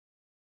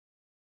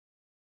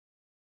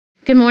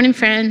Good morning,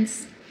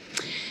 friends.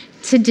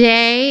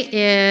 Today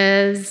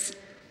is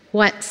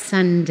what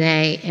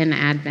Sunday in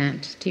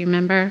Advent? Do you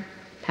remember?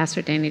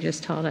 Pastor Danny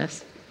just told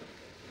us.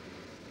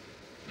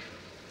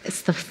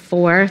 It's the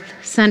fourth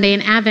Sunday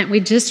in Advent.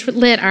 We just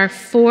lit our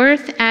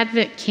fourth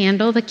Advent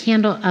candle, the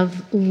candle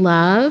of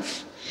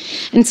love.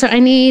 And so I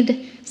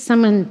need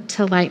someone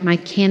to light my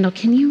candle.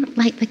 Can you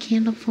light the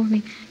candle for me,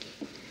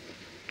 Maggie?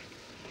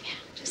 Yeah,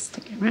 just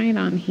stick it right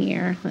on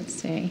here. Let's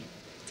see.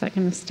 Is that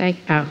going to stay?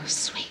 Oh,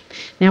 sweet.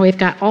 Now we've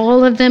got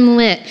all of them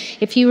lit.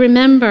 If you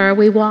remember,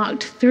 we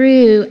walked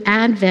through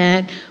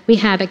Advent. We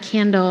had a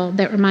candle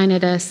that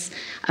reminded us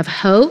of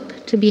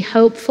hope, to be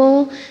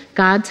hopeful,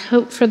 God's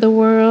hope for the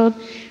world,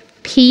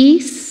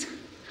 peace,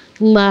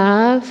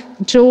 love,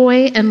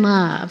 joy, and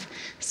love.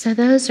 So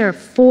those are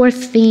four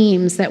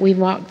themes that we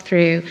walked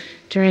through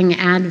during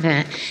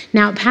Advent.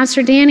 Now,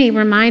 Pastor Danny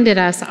reminded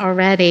us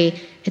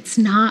already, it's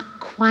not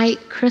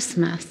quite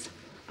Christmas,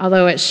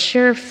 although it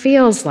sure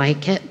feels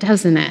like it,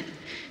 doesn't it?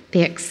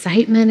 The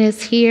excitement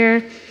is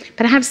here.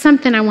 But I have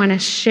something I want to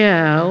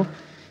show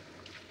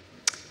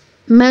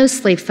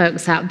mostly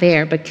folks out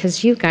there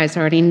because you guys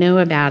already know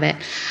about it.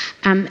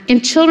 In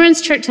children's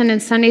church and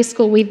in Sunday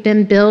school, we've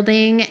been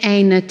building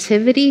a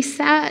nativity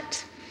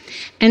set.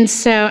 And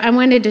so I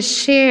wanted to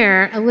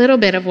share a little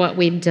bit of what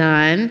we've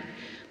done.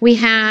 We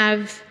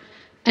have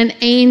an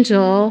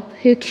angel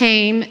who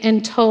came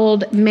and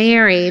told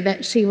Mary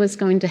that she was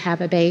going to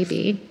have a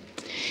baby.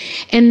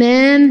 And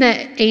then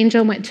the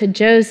angel went to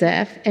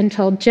Joseph and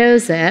told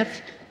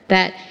Joseph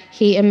that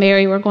he and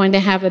Mary were going to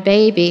have a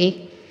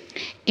baby.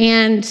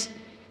 And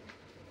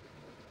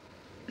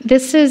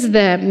this is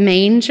the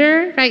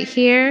manger right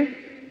here.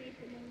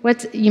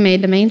 You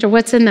made the manger?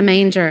 What's in the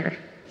manger?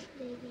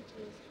 Baby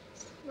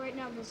Jesus. Right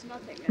now there's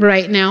nothing.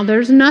 Right now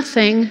there's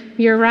nothing.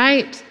 You're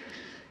right.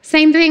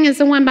 Same thing as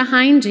the one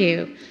behind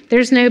you.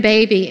 There's no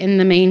baby in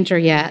the manger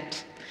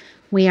yet.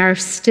 We are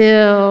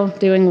still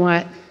doing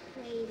what?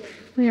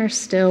 We are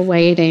still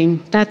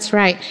waiting. That's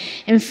right.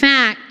 In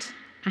fact,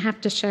 I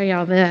have to show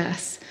y'all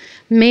this.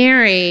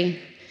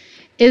 Mary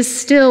is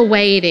still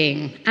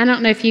waiting. I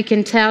don't know if you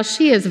can tell.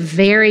 She is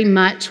very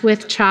much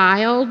with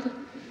child.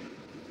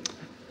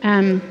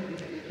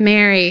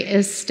 Mary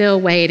is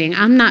still waiting.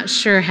 I'm not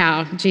sure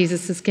how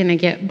Jesus is going to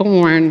get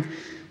born,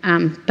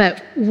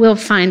 but we'll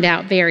find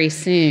out very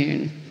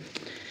soon.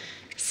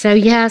 So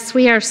yes,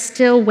 we are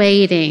still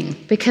waiting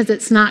because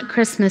it's not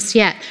Christmas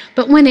yet.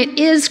 But when it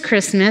is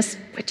Christmas,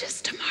 which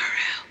is tomorrow,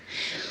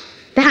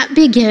 that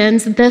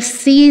begins the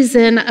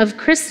season of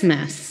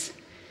Christmas.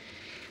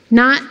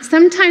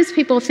 Sometimes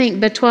people think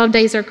the 12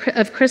 days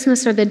of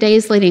Christmas are the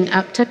days leading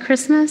up to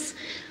Christmas,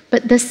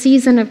 but the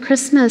season of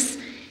Christmas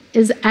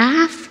is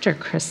after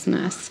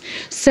Christmas.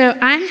 So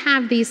I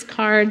have these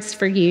cards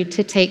for you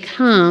to take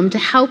home to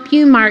help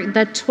you mark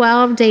the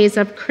 12 days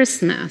of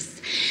Christmas.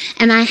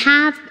 And I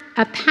have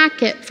a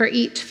packet for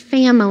each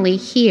family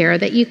here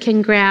that you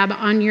can grab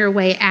on your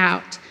way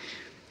out.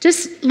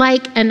 Just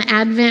like an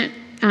Advent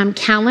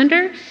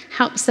calendar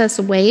helps us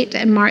wait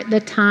and mark the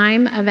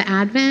time of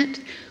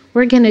Advent,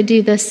 we're going to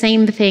do the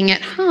same thing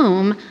at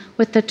home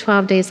with the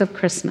 12 days of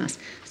Christmas.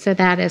 So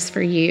that is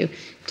for you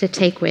to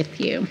take with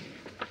you.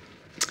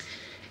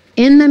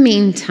 In the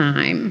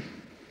meantime,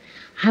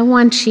 I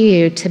want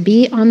you to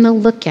be on the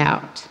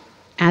lookout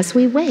as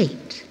we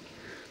wait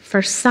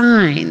for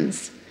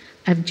signs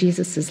of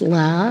Jesus'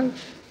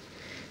 love.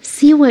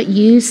 See what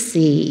you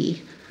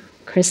see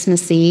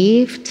Christmas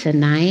Eve,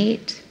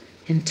 tonight,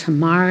 and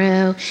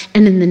tomorrow,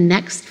 and in the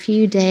next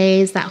few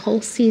days, that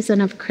whole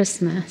season of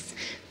Christmas.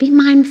 Be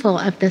mindful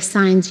of the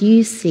signs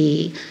you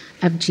see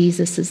of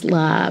Jesus'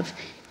 love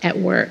at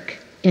work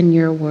in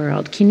your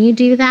world. Can you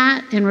do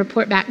that and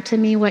report back to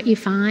me what you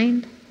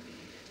find?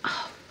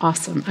 Oh,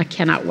 awesome. I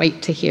cannot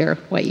wait to hear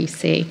what you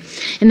see.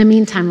 In the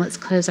meantime, let's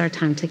close our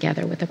time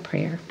together with a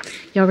prayer.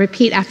 You'll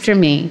repeat after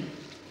me.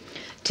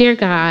 Dear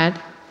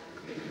God,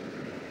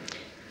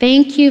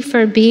 thank you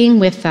for being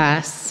with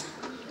us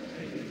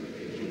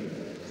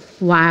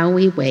while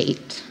we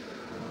wait.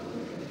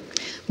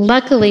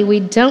 Luckily,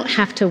 we don't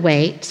have to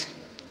wait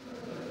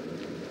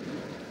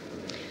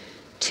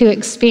to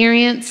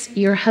experience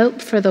your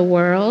hope for the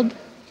world,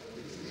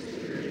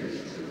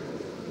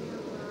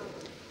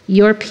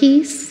 your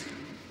peace,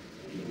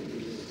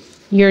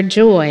 your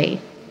joy,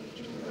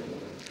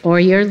 or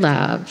your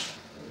love.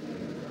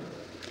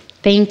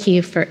 Thank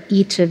you for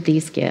each of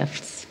these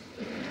gifts.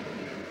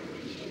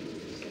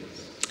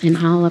 And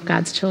all of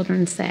God's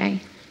children say,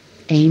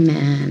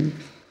 amen.